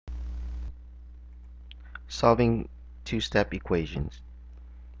Solving two-step equations.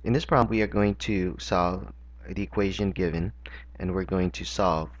 In this problem, we are going to solve the equation given, and we're going to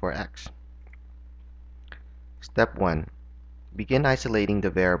solve for x. Step 1. Begin isolating the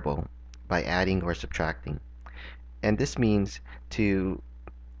variable by adding or subtracting. And this means to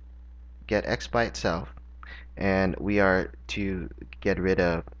get x by itself, and we are to get rid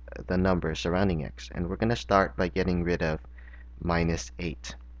of the number surrounding x. And we're going to start by getting rid of minus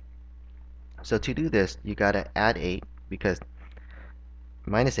 8. So to do this, you got to add 8 because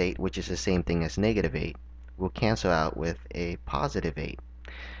minus 8, which is the same thing as negative 8, will cancel out with a positive 8.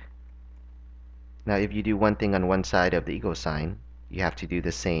 Now, if you do one thing on one side of the equal sign, you have to do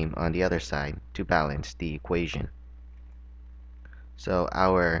the same on the other side to balance the equation. So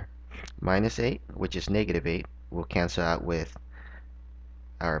our minus 8, which is negative 8, will cancel out with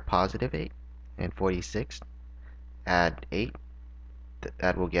our positive 8, and 46. Add 8,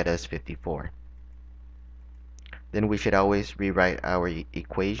 that will get us 54. Then we should always rewrite our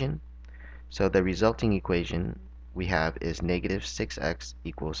equation. So the resulting equation we have is negative 6x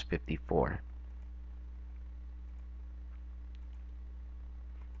equals 54.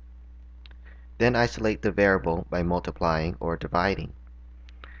 Then isolate the variable by multiplying or dividing.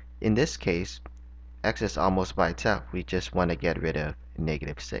 In this case, x is almost by itself. We just want to get rid of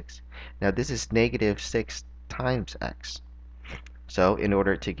negative 6. Now this is negative 6 times x. So in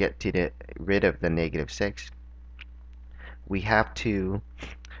order to get rid of the negative 6, we have to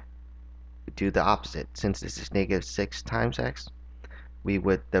do the opposite. Since this is negative 6 times x, we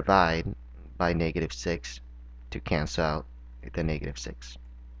would divide by negative 6 to cancel out the negative 6.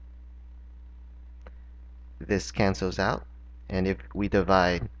 This cancels out, and if we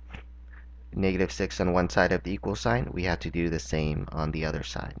divide negative 6 on one side of the equal sign, we have to do the same on the other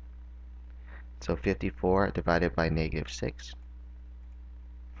side. So 54 divided by negative 6,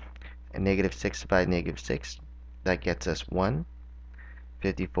 and negative 6 divided by negative 6, that gets us 1.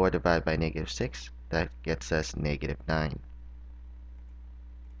 54 divided by negative 6, that gets us negative 9.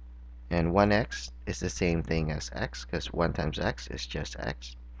 And 1x is the same thing as x, because 1 times x is just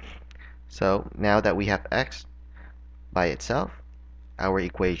x. So now that we have x by itself, our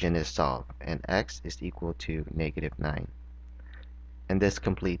equation is solved, and x is equal to negative 9. And this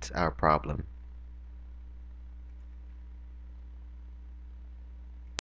completes our problem.